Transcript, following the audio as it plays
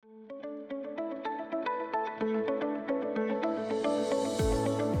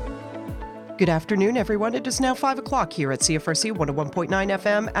Good afternoon, everyone. It is now 5 o'clock here at CFRC 101.9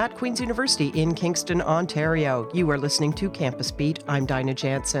 FM at Queen's University in Kingston, Ontario. You are listening to Campus Beat. I'm Dinah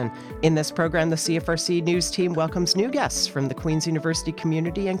Jansen. In this program, the CFRC News team welcomes new guests from the Queen's University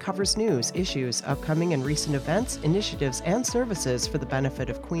community and covers news, issues, upcoming and recent events, initiatives, and services for the benefit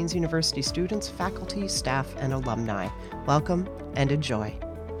of Queen's University students, faculty, staff, and alumni. Welcome and enjoy.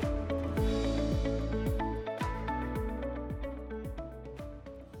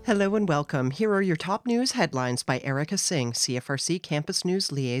 Hello and welcome. Here are your top news headlines by Erica Singh, CFRC Campus News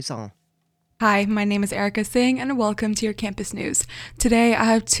Liaison. Hi, my name is Erica Singh and welcome to your Campus News. Today I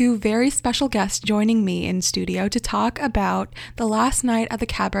have two very special guests joining me in studio to talk about the last night at the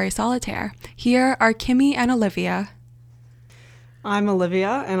Cabaret Solitaire. Here are Kimmy and Olivia. I'm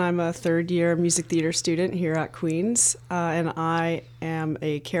Olivia and I'm a third-year music theater student here at Queen's, and I am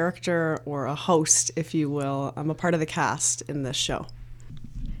a character or a host, if you will. I'm a part of the cast in this show.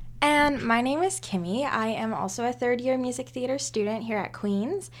 And my name is Kimmy. I am also a third-year music theater student here at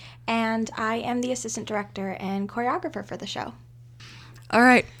Queen's, and I am the assistant director and choreographer for the show. All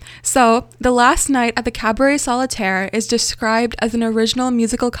right, so The Last Night at the Cabaret Solitaire is described as an original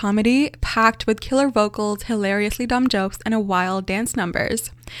musical comedy packed with killer vocals, hilariously dumb jokes, and wild dance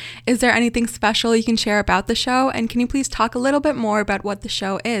numbers. Is there anything special you can share about the show, and can you please talk a little bit more about what the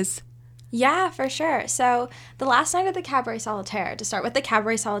show is? Yeah, for sure. So The Last Night at the Cabaret Solitaire, to start with, the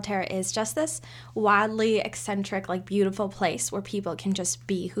Cabaret Solitaire is just this wildly eccentric, beautiful place where people can just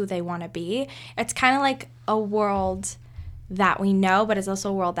be who they want to be. It's kind of like a world that we know, but it's also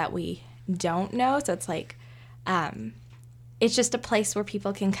a world that we don't know. So it's it's just a place where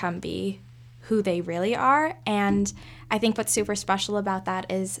people can come be who they really are. And I think what's super special about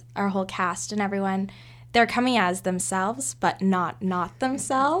that is our whole cast and everyone, they're coming as themselves, but not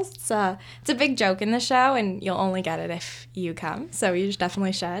themselves. It's a big joke in the show, and you'll only get it if you come, so you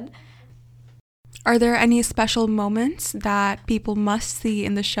definitely should. Are there any special moments that people must see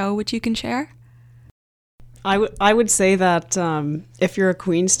in the show which you can share? I would say that if you're a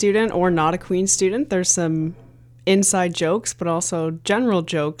Queen student or not a Queen student, there's some inside jokes, but also general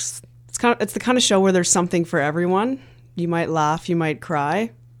jokes. It's the kind of show where there's something for everyone. You might laugh, you might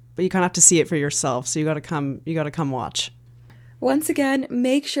cry, but you kind of have to see it for yourself, so you got to come watch. Once again,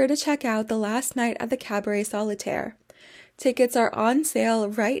 make sure to check out The Last Night at the Cabaret Solitaire. Tickets are on sale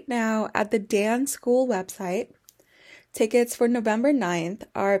right now at the Dan School website. Tickets for November 9th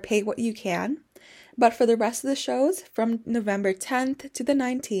are pay what you can, but for the rest of the shows, from November 10th to the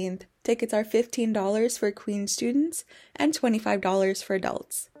 19th, tickets are $15 for Queen students and $25 for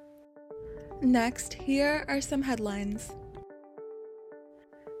adults. Next, here are some headlines.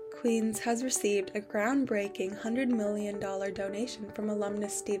 Queen's has received a groundbreaking $100 million donation from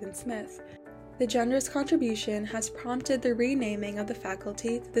alumnus Stephen Smith. The generous contribution has prompted the renaming of the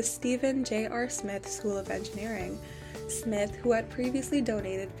faculty to the Stephen J.R. Smith School of Engineering. Smith, who had previously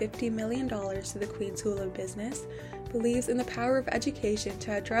donated $50 million to the Queen's School of Business, believes in the power of education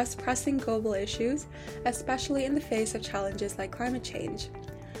to address pressing global issues, especially in the face of challenges like climate change.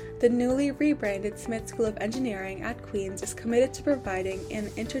 The newly rebranded Smith School of Engineering at Queen's is committed to providing an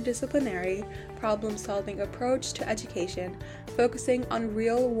interdisciplinary, problem-solving approach to education, focusing on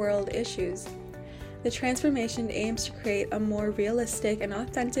real-world issues. The transformation aims to create a more realistic and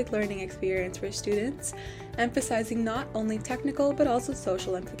authentic learning experience for students, emphasizing not only technical but also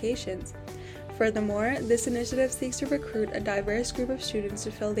social implications. Furthermore, this initiative seeks to recruit a diverse group of students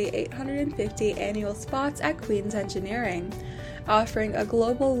to fill the 850 annual spots at Queen's Engineering, offering a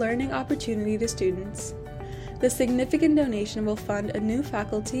global learning opportunity to students. The significant donation will fund a new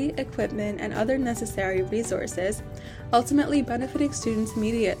faculty, equipment, and other necessary resources, ultimately benefiting students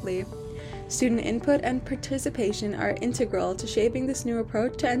immediately. Student input and participation are integral to shaping this new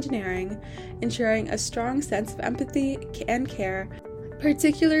approach to engineering, ensuring a strong sense of empathy and care,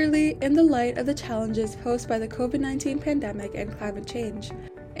 particularly in the light of the challenges posed by the COVID-19 pandemic and climate change.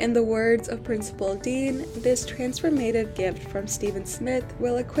 In the words of Principal Dean, this transformative gift from Stephen Smith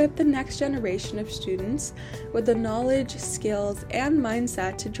will equip the next generation of students with the knowledge, skills, and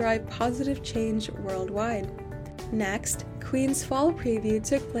mindset to drive positive change worldwide. Next, Queen's Fall Preview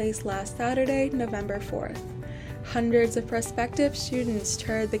took place last Saturday, November 4th. Hundreds of prospective students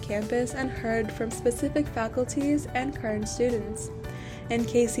toured the campus and heard from specific faculties and current students. In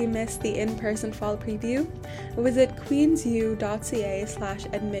case you missed the in-person fall preview, visit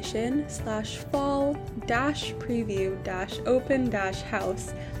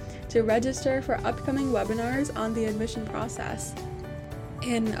queensu.ca/admission/fall-preview-open-house to register for upcoming webinars on the admission process.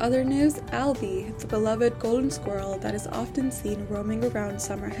 In other news, Albie, the beloved golden squirrel that is often seen roaming around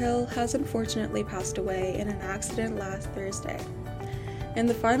Summer Hill, has unfortunately passed away in an accident last Thursday. In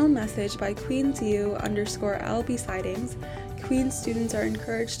the final message by QueensU_Albie sightings, Queen's students are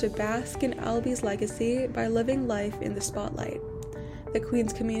encouraged to bask in Albie's legacy by living life in the spotlight. The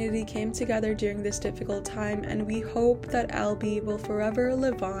Queen's community came together during this difficult time, and we hope that Albie will forever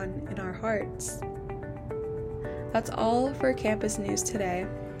live on in our hearts. That's all for campus news today.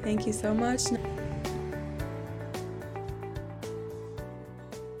 Thank you so much.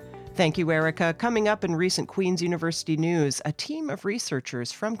 Thank you, Erica. Coming up in recent Queen's University news, a team of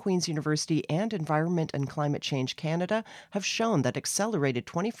researchers from Queen's University and Environment and Climate Change Canada have shown that accelerated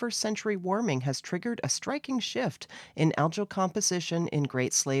 21st century warming has triggered a striking shift in algal composition in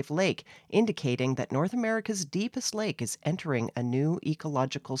Great Slave Lake, indicating that North America's deepest lake is entering a new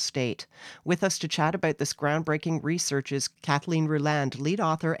ecological state. With us to chat about this groundbreaking research is Kathleen Ruhland, lead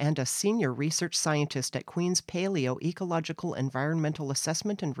author and a senior research scientist at Queen's Paleo Ecological Environmental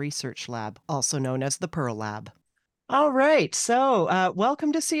Assessment and Research Lab, also known as the Pearl Lab. All right, so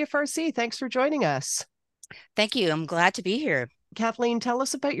welcome to CFRC. Thanks for joining us. Thank you. I'm glad to be here. Kathleen, tell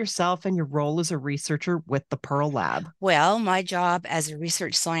us about yourself and your role as a researcher with the Pearl Lab. Well, my job as a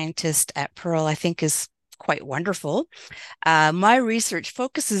research scientist at Pearl, I think, is quite wonderful. My research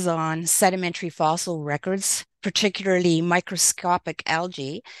focuses on sedimentary fossil records, particularly microscopic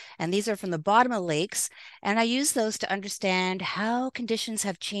algae, and these are from the bottom of lakes, and I use those to understand how conditions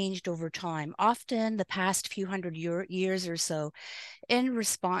have changed over time, often the past few hundred years or so, in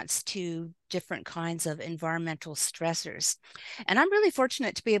response to different kinds of environmental stressors. And I'm really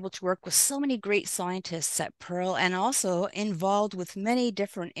fortunate to be able to work with so many great scientists at Pearl, and also involved with many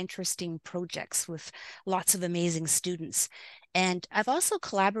different interesting projects with lots of amazing students. And I've also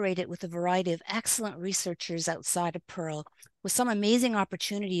collaborated with a variety of excellent researchers outside of Pearl with some amazing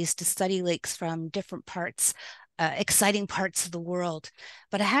opportunities to study lakes from different parts, exciting parts of the world.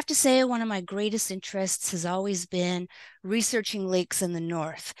 But I have to say, one of my greatest interests has always been researching lakes in the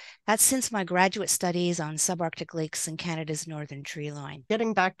north. That's since my graduate studies on subarctic lakes in Canada's northern tree line.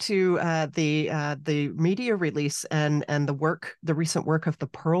 Getting back to the media release and the recent work of the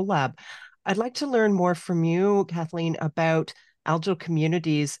Pearl Lab, I'd like to learn more from you, Kathleen, about algal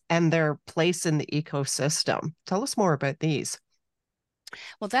communities and their place in the ecosystem. Tell us more about these.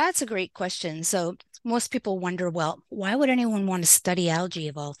 Well, that's a great question. So most people wonder, well, why would anyone want to study algae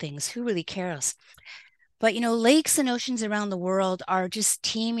of all things? Who really cares? But, lakes and oceans around the world are just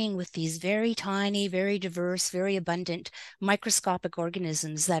teeming with these very tiny, very diverse, very abundant microscopic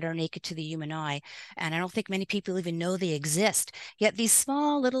organisms that are naked to the human eye. And I don't think many people even know they exist. Yet these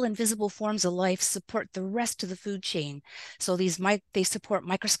small little invisible forms of life support the rest of the food chain. So they support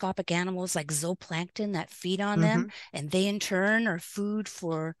microscopic animals like zooplankton that feed on them, and they in turn are food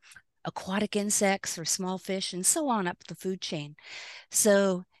for aquatic insects or small fish, and so on up the food chain.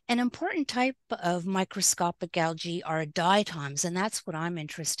 So an important type of microscopic algae are diatoms, and that's what I'm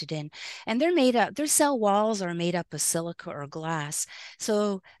interested in. And their cell walls are made up of silica or glass.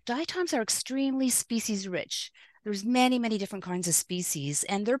 So diatoms are extremely species rich. There's many, many different kinds of species,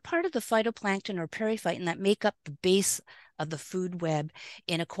 and they're part of the phytoplankton or periphyton that make up the base of the food web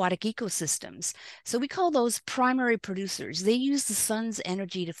in aquatic ecosystems. So we call those primary producers. They use the sun's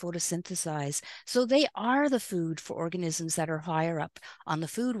energy to photosynthesize. So they are the food for organisms that are higher up on the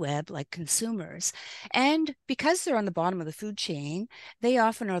food web, like consumers. And because they're on the bottom of the food chain, they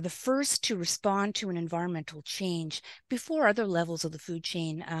often are the first to respond to an environmental change before other levels of the food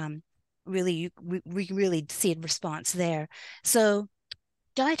chain we really see a response there. So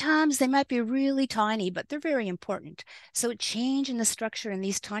diatoms, they might be really tiny, but they're very important. So a change in the structure in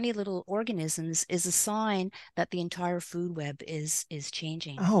these tiny little organisms is a sign that the entire food web is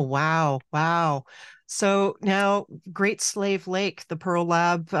changing. Oh, wow. Wow. So now Great Slave Lake, the Pearl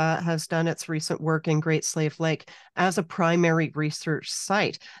Lab has done its recent work in Great Slave Lake as a primary research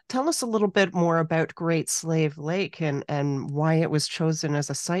site. Tell us a little bit more about Great Slave Lake and why it was chosen as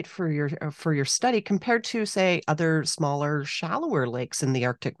a site for your study compared to, say, other smaller, shallower lakes in the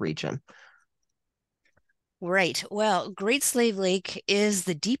Arctic region. Right. Well, Great Slave Lake is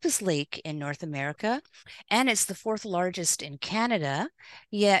the deepest lake in North America, and it's the fourth largest in Canada.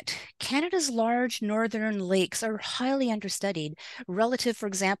 Yet Canada's large northern lakes are highly understudied relative, for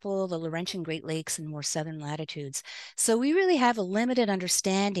example, the Laurentian Great Lakes in more southern latitudes. So we really have a limited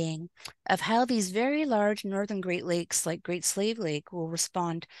understanding of how these very large northern Great Lakes, like Great Slave Lake, will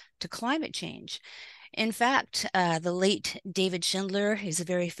respond to climate change. In fact, the late David Schindler, who's a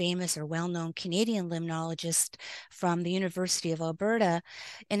very famous or well-known Canadian limnologist from the University of Alberta,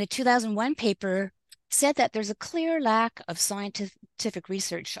 in a 2001 paper, said that there's a clear lack of scientific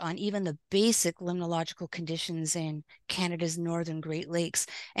research on even the basic limnological conditions in Canada's northern Great Lakes.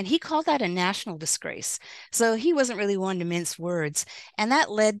 And he called that a national disgrace. So he wasn't really one to mince words. And that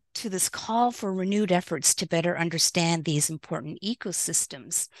led to this call for renewed efforts to better understand these important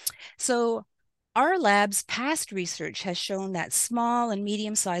ecosystems. So our lab's past research has shown that small and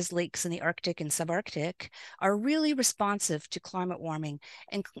medium-sized lakes in the Arctic and subarctic are really responsive to climate warming,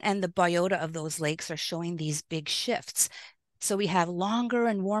 and the biota of those lakes are showing these big shifts. So we have longer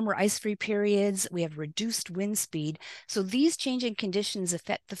and warmer ice-free periods, we have reduced wind speed. So these changing conditions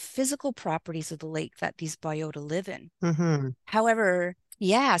affect the physical properties of the lake that these biota live in. Mm-hmm. However,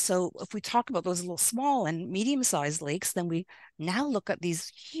 yeah, so if we talk about those little small and medium-sized lakes, then we now look at these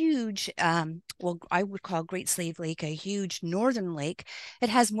huge, well, I would call Great Slave Lake a huge northern lake. It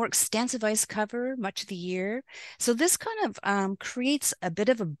has more extensive ice cover much of the year. So this kind of creates a bit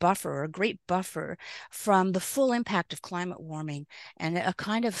of a buffer, a great buffer from the full impact of climate warming and a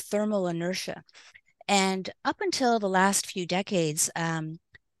kind of thermal inertia. And up until the last few decades,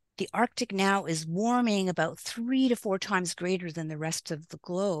 the Arctic now is warming about 3 to 4 times greater than the rest of the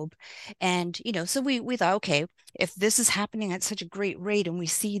globe. And, so we thought, okay, if this is happening at such a great rate and we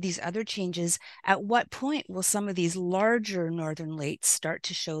see these other changes, at what point will some of these larger northern lakes start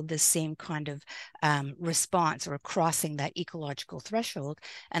to show this same kind of response or crossing that ecological threshold?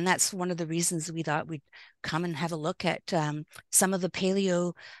 And that's one of the reasons we thought we'd come and have a look at some of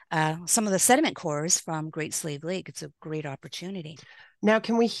the some of the sediment cores from Great Slave Lake. It's a great opportunity. Now,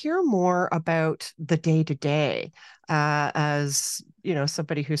 can we hear more about the day-to-day? As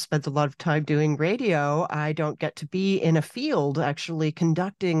somebody who spends a lot of time doing radio, I don't get to be in a field actually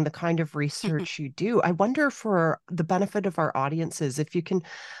conducting the kind of research you do. I wonder, for the benefit of our audiences, if you can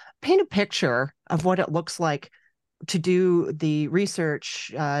paint a picture of what it looks like to do the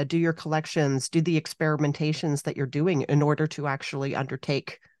research, do your collections, do the experimentations that you're doing in order to actually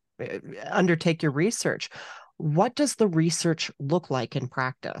undertake your research. What does the research look like in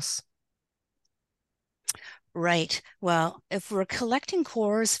practice? Right. Well, if we're collecting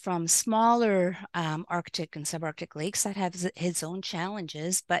cores from smaller Arctic and subarctic lakes, that has its own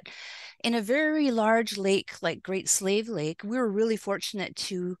challenges. But in a very large lake like Great Slave Lake, we were really fortunate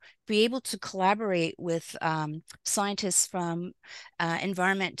to be able to collaborate with scientists from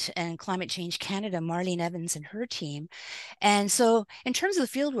Environment and Climate Change Canada, Marlene Evans and her team. And so in terms of the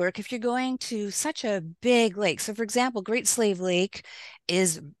field work, if you're going to such a big lake, so for example, Great Slave Lake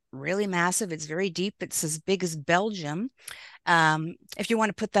is really massive. It's very deep. It's as big as Belgium. If you want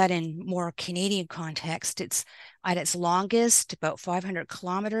to put that in more Canadian context, it's at its longest, about 500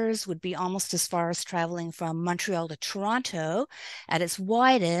 kilometers, would be almost as far as traveling from Montreal to Toronto. At its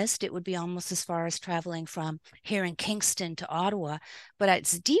widest, it would be almost as far as traveling from here in Kingston to Ottawa. But at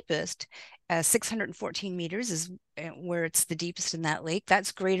its deepest, 614 meters is where it's the deepest in that lake.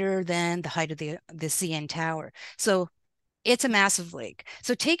 That's greater than the height of the CN Tower. So it's a massive lake.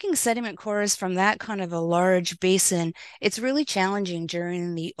 So taking sediment cores from that kind of a large basin, it's really challenging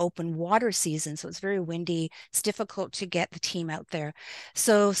during the open water season. So it's very windy. It's difficult to get the team out there.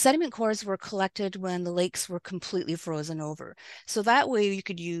 So sediment cores were collected when the lakes were completely frozen over. So that way you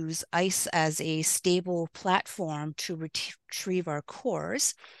could use ice as a stable platform to retrieve our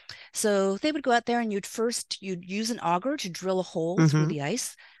cores. So they would go out there and you'd use an auger to drill a hole through the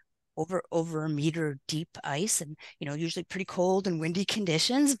ice over a meter deep ice, and usually pretty cold and windy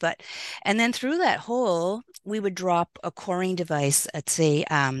conditions, and then through that hole we would drop a coring device, let's say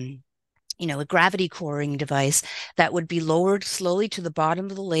a gravity coring device that would be lowered slowly to the bottom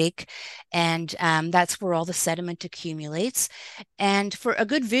of the lake, and that's where all the sediment accumulates. And for a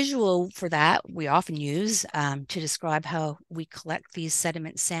good visual for that, we often use to describe how we collect these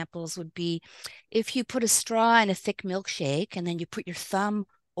sediment samples would be if you put a straw in a thick milkshake and then you put your thumb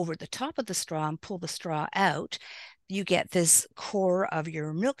over the top of the straw and pull the straw out, you get this core of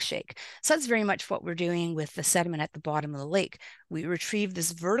your milkshake. So that's very much what we're doing with the sediment at the bottom of the lake. We retrieve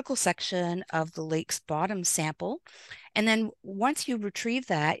this vertical section of the lake's bottom sample. And then once you retrieve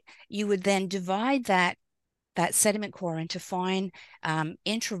that, you would then divide that sediment core into fine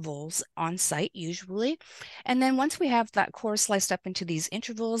intervals on site usually. And then once we have that core sliced up into these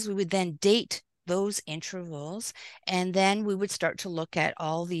intervals, we would then date those intervals, and then we would start to look at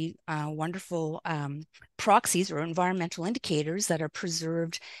all the wonderful proxies or environmental indicators that are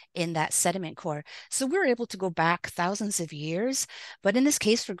preserved in that sediment core. So we're able to go back thousands of years, but in this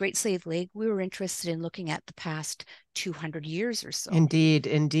case for Great Slave Lake, we were interested in looking at the past 200 years or so. Indeed.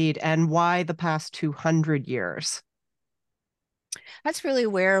 And why the past 200 years? That's really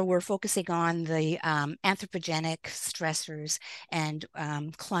where we're focusing on the anthropogenic stressors and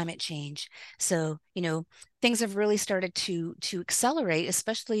climate change. So, things have really started to accelerate,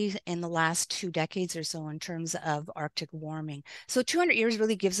 especially in the last 2 decades or so in terms of Arctic warming. So 200 years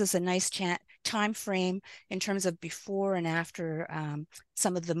really gives us a nice time frame in terms of before and after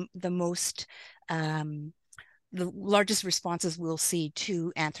some of the largest responses we'll see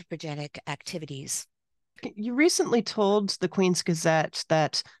to anthropogenic activities. You recently told the Queen's Gazette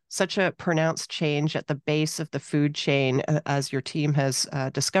that such a pronounced change at the base of the food chain, as your team has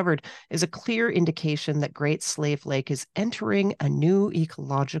discovered, is a clear indication that Great Slave Lake is entering a new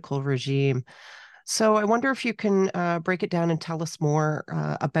ecological regime. So I wonder if you can break it down and tell us more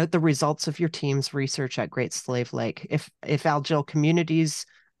about the results of your team's research at Great Slave Lake. If algal communities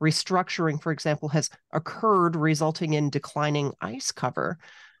restructuring, for example, has occurred, resulting in declining ice cover,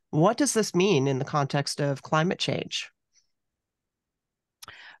 what does this mean in the context of climate change?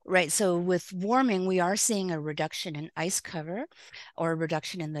 Right. So with warming, we are seeing a reduction in ice cover or a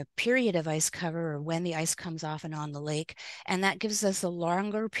reduction in the period of ice cover or when the ice comes off and on the lake. And that gives us a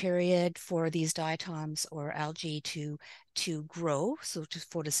longer period for these diatoms or algae to grow, so to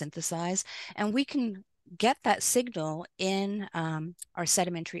photosynthesize. And we can get that signal in our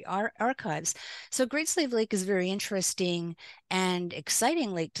sedimentary archives. So Great Slave Lake is very interesting and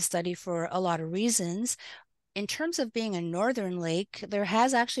exciting lake to study for a lot of reasons. In terms of being a northern lake, there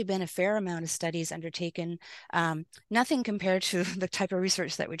has actually been a fair amount of studies undertaken, nothing compared to the type of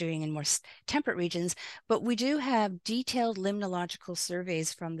research that we're doing in more temperate regions, but we do have detailed limnological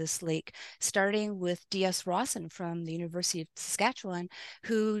surveys from this lake, starting with D.S. Rawson from the University of Saskatchewan,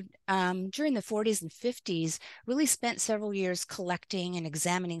 who during the 40s and 50s really spent several years collecting and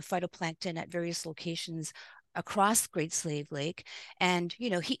examining phytoplankton at various locations across Great Slave Lake. And,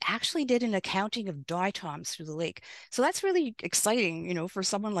 he actually did an accounting of diatoms through the lake. So that's really exciting, for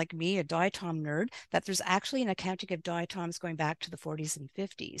someone like me, a diatom nerd, that there's actually an accounting of diatoms going back to the 40s and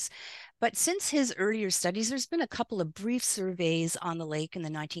 50s. But since his earlier studies, there's been a couple of brief surveys on the lake in the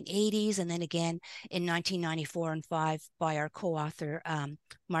 1980s, and then again in 1994 and 5 by our co-author,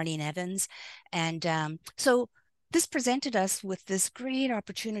 Marlene Evans. And so this presented us with this great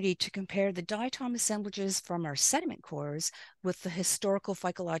opportunity to compare the diatom assemblages from our sediment cores with the historical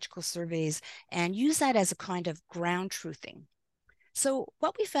phycological surveys and use that as a kind of ground truthing. So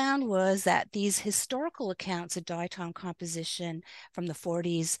what we found was that these historical accounts of diatom composition from the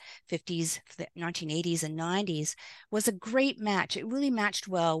 40s, 50s, 1980s, and 90s was a great match. It really matched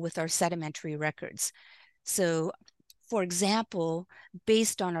well with our sedimentary records. So for example,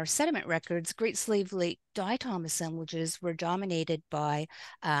 based on our sediment records, Great Slave Lake diatom assemblages were dominated by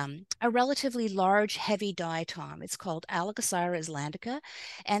a relatively large, heavy diatom. It's called Allocosyra islandica,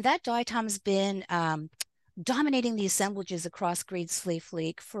 and that diatom has been dominating the assemblages across Great Slave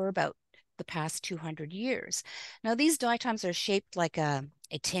Lake for about the past 200 years. Now, these diatoms are shaped like a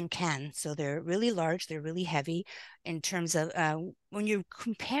tin can, so they're really large, they're really heavy in terms of when you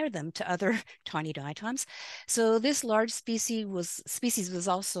compare them to other tiny diatoms. So this large species was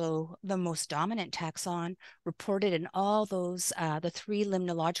also the most dominant taxon reported in all those the 3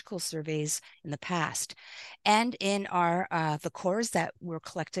 limnological surveys in the past, and in our the cores that were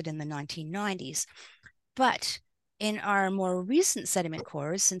collected in the 1990s. But in our more recent sediment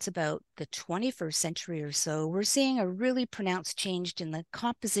cores, since about the 21st century or so, we're seeing a really pronounced change in the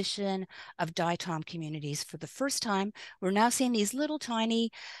composition of diatom communities. For the first time, we're now seeing these little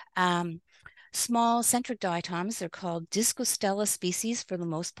tiny small centric diatoms. They're called Discostella species for the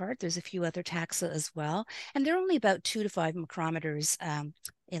most part. There's a few other taxa as well, and they're only about 2 to 5 micrometers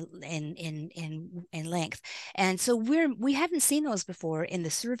in length. And so we haven't seen those before in the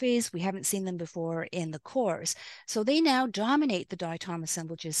surveys. We haven't seen them before in the cores. So they now dominate the diatom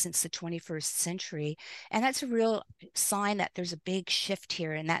assemblages since the 21st century. And that's a real sign that there's a big shift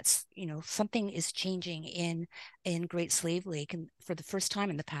here. And that's, something is changing in Great Slave Lake and for the first time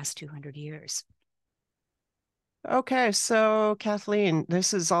in the past 200 years. Okay, so Kathleen,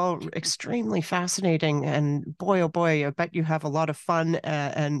 this is all extremely fascinating, and boy, oh boy, I bet you have a lot of fun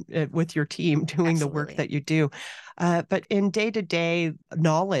and with your team doing the work Absolutely. that you do. But in day-to-day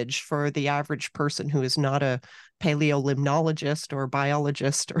knowledge for the average person who is not a paleolimnologist or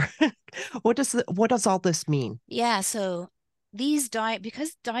biologist, or what does all this mean? Yeah, so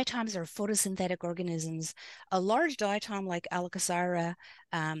because diatoms are photosynthetic organisms, a large diatom like Allocosyra,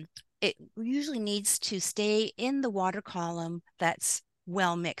 it usually needs to stay in the water column that's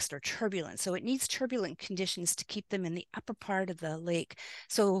well mixed or turbulent. So it needs turbulent conditions to keep them in the upper part of the lake.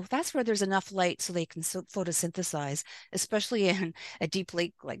 So that's where there's enough light so they can photosynthesize, especially in a deep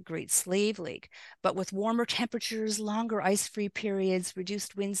lake like Great Slave Lake. But with warmer temperatures, longer ice-free periods,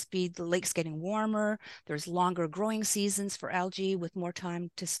 reduced wind speed, the lake's getting warmer. There's longer growing seasons for algae with more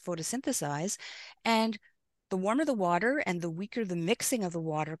time to photosynthesize. And the warmer the water and the weaker the mixing of the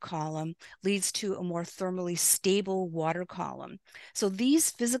water column leads to a more thermally stable water column. So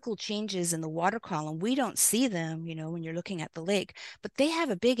these physical changes in the water column, we don't see them, when you're looking at the lake, but they have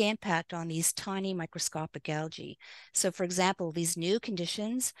a big impact on these tiny microscopic algae. So for example, these new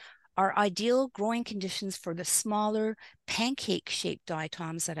conditions are ideal growing conditions for the smaller pancake-shaped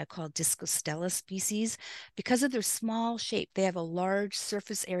diatoms that I call Discostella species. Because of their small shape, they have a large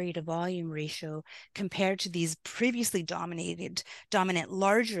surface area to volume ratio compared to these previously dominant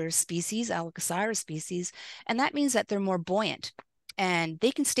larger species, Allococyra species, and that means that they're more buoyant and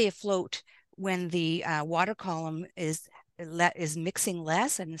they can stay afloat when the water column is mixing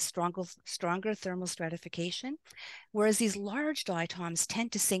less and stronger thermal stratification, whereas these large diatoms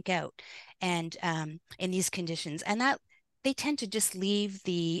tend to sink out and in these conditions, and that they tend to just leave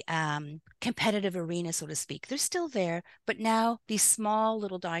the competitive arena, so to speak. They're still there, but now these small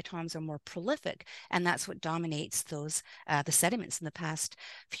little diatoms are more prolific, and that's what dominates those the sediments in the past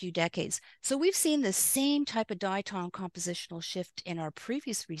few decades. So we've seen the same type of diatom compositional shift in our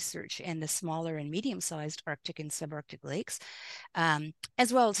previous research in the smaller and medium-sized Arctic and subarctic lakes,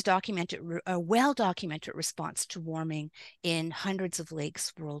 as well as a well-documented response to warming in hundreds of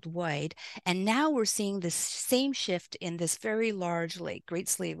lakes worldwide. And now we're seeing this same shift in this very large lake, Great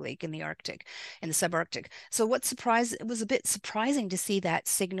Slave Lake in the Arctic, in the subarctic. So it was a bit surprising to see that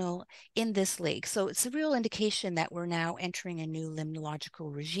signal in this lake. So it's a real indication that we're now entering a new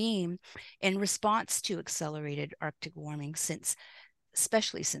limnological regime in response to accelerated Arctic warming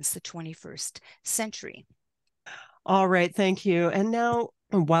especially since the 21st century. All right, thank you. And now,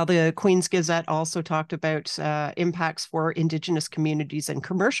 while the Queen's Gazette also talked about impacts for Indigenous communities and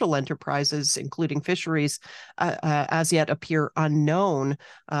commercial enterprises, including fisheries, as yet appear unknown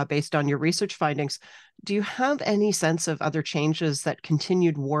based on your research findings, do you have any sense of other changes that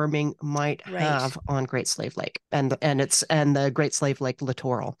continued warming might have on Great Slave Lake and the Great Slave Lake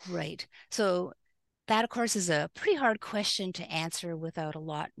littoral? Right. So that, of course, is a pretty hard question to answer without a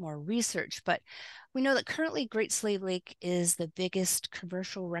lot more research, but we know that currently Great Slave Lake is the biggest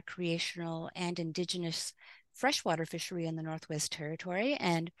commercial, recreational, and Indigenous freshwater fishery in the Northwest Territory.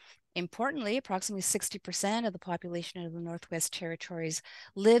 And importantly, approximately 60% of the population of the Northwest Territories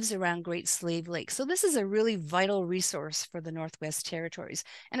lives around Great Slave Lake. So this is a really vital resource for the Northwest Territories.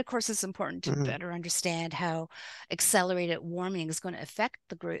 And of course, it's important to better understand how accelerated warming is going to affect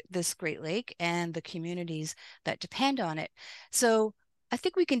this Great Lake and the communities that depend on it. So I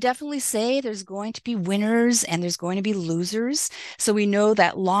think we can definitely say there's going to be winners and there's going to be losers. So we know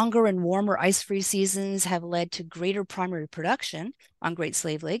that longer and warmer ice-free seasons have led to greater primary production on Great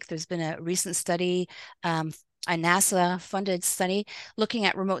Slave Lake. There's been a recent study, a NASA-funded study, looking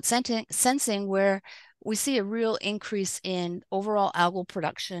at remote sensing where we see a real increase in overall algal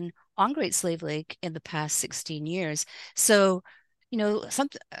production on Great Slave Lake in the past 16 years. So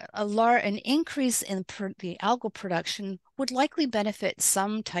an increase in the algal production would likely benefit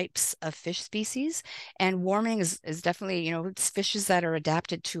some types of fish species, and warming is definitely, it's fishes that are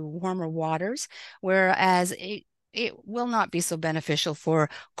adapted to warmer waters, whereas it will not be so beneficial for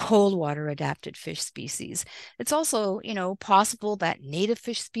cold water adapted fish species. It's also, possible that native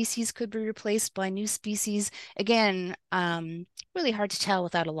fish species could be replaced by new species. Again, really hard to tell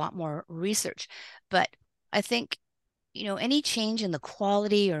without a lot more research, but I think any change in the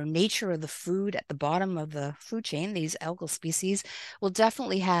quality or nature of the food at the bottom of the food chain, these algal species, will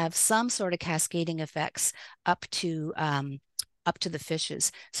definitely have some sort of cascading effects up to the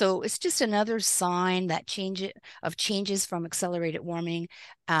fishes. So it's just another sign that changes from accelerated warming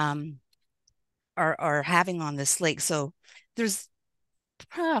are having on this lake. So there's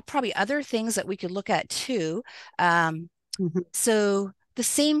probably other things that we could look at too. So the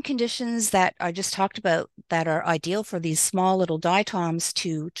same conditions that I just talked about that are ideal for these small little diatoms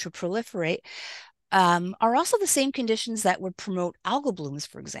to proliferate are also the same conditions that would promote algal blooms,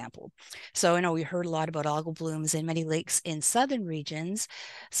 for example. So I know we heard a lot about algal blooms in many lakes in southern regions.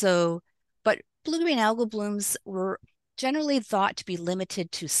 But blue-green algal blooms were generally thought to be limited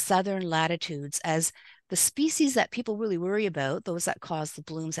to southern latitudes, as the species that people really worry about, those that cause the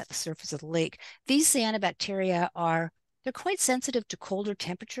blooms at the surface of the lake, these cyanobacteria they're quite sensitive to colder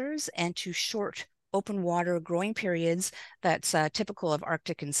temperatures and to short open water growing periods that's typical of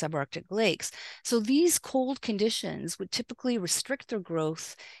Arctic and subarctic lakes. So these cold conditions would typically restrict their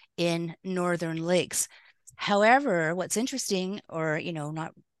growth in northern lakes. However, what's interesting, or,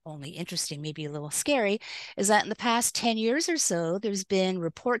 not only interesting, maybe a little scary, is that in the past 10 years or so, there's been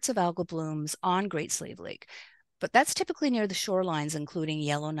reports of algal blooms on Great Slave Lake, but that's typically near the shorelines, including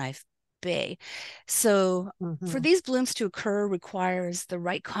Yellowknife Bay. So for these blooms to occur requires the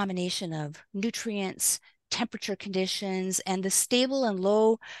right combination of nutrients, temperature conditions, and the stable and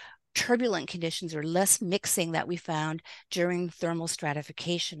low turbulent conditions or less mixing that we found during thermal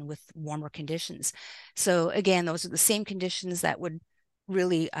stratification with warmer conditions. So again, those are the same conditions that would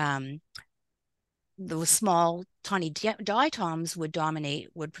really, those small, tiny diatoms would dominate,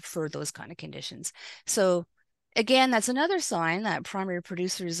 would prefer those kind of conditions. So again, that's another sign that primary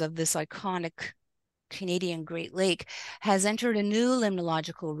producers of this iconic Canadian Great Lake has entered a new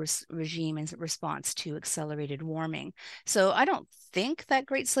limnological regime in response to accelerated warming. So I don't think that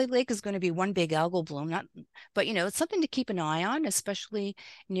Great Slave Lake is going to be one big algal bloom, but it's something to keep an eye on, especially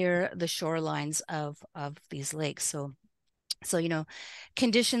near the shorelines of these lakes. So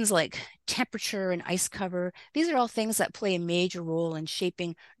conditions like temperature and ice cover, these are all things that play a major role in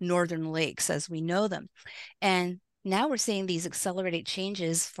shaping northern lakes as we know them. And now we're seeing these accelerated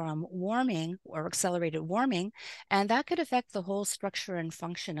changes from warming or accelerated warming, and that could affect the whole structure and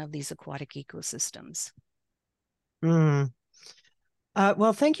function of these aquatic ecosystems.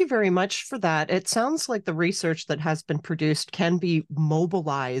 Well, thank you very much for that. It sounds like the research that has been produced can be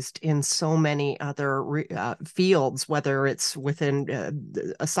mobilized in so many other fields, whether it's within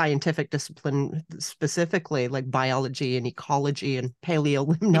a scientific discipline specifically, like biology and ecology and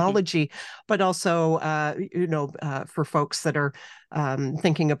paleolimnology, but also, for folks that are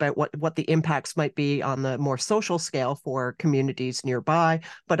thinking about what the impacts might be on the more social scale for communities nearby,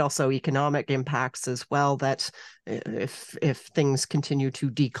 but also economic impacts as well, that if things continue to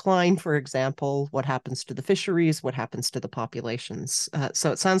decline, for example, what happens to the fisheries, what happens to the populations.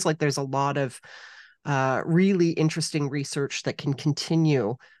 So it sounds like there's a lot of really interesting research that can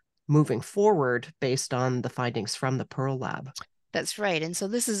continue moving forward based on the findings from the Pearl Lab. That's right. And so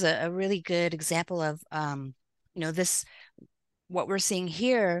this is a really good example of, what we're seeing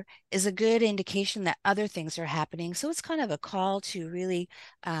here is a good indication that other things are happening. So it's kind of a call to really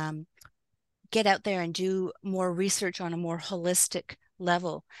get out there and do more research on a more holistic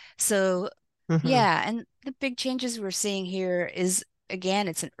level. So yeah, and the big changes we're seeing here is, again,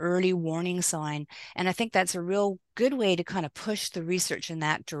 it's an early warning sign. And I think that's a real good way to kind of push the research in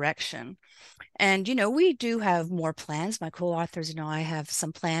that direction. And, we do have more plans. My co-authors and I have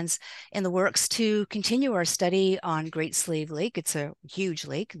some plans in the works to continue our study on Great Slave Lake. It's a huge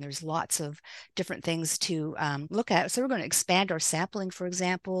lake, and there's lots of different things to look at. So we're going to expand our sampling, for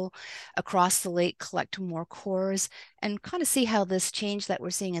example, across the lake, collect more cores, and kind of see how this change that we're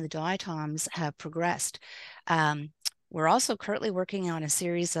seeing in the diatoms have progressed. We're also currently working on a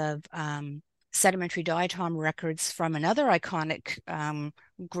series of sedimentary diatom records from another iconic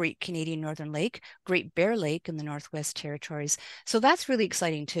Great Canadian Northern Lake, Great Bear Lake in the Northwest Territories. So that's really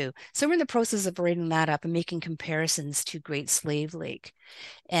exciting too. So we're in the process of writing that up and making comparisons to Great Slave Lake.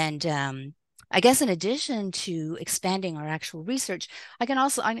 And I guess in addition to expanding our actual research, I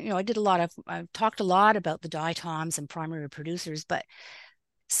I've talked a lot about the diatoms and primary producers, but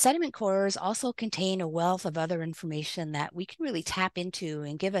sediment cores also contain a wealth of other information that we can really tap into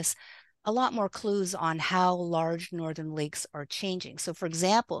and give us a lot more clues on how large northern lakes are changing. So for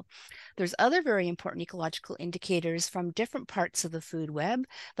example, there's other very important ecological indicators from different parts of the food web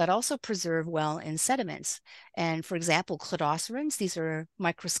that also preserve well in sediments. And for example, cladocerans, these are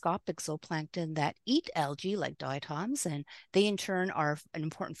microscopic zooplankton that eat algae like diatoms, and they in turn are an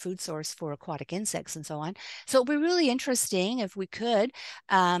important food source for aquatic insects and so on. So it'd be really interesting if we could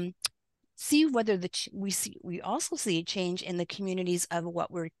see whether we also see a change in the communities of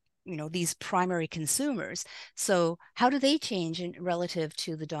what we're these primary consumers. So how do they change relative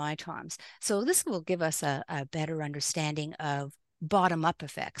to the diatoms? So this will give us a better understanding of bottom-up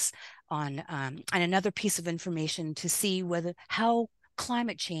effects on, and another piece of information to see how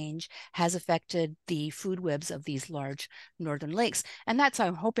climate change has affected the food webs of these large northern lakes. And that's,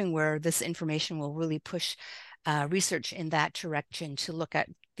 I'm hoping, where this information will really push research in that direction to look at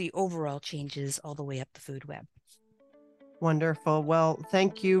the overall changes all the way up the food web. Wonderful. Well,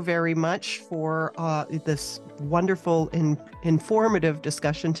 thank you very much for this wonderful and informative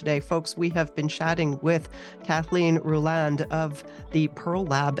discussion today. Folks, we have been chatting with Kathleen Ruhland of the Pearl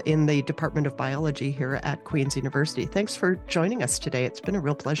Lab in the Department of Biology here at Queen's University. Thanks for joining us today. It's been a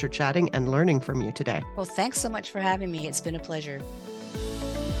real pleasure chatting and learning from you today. Well, thanks so much for having me. It's been a pleasure.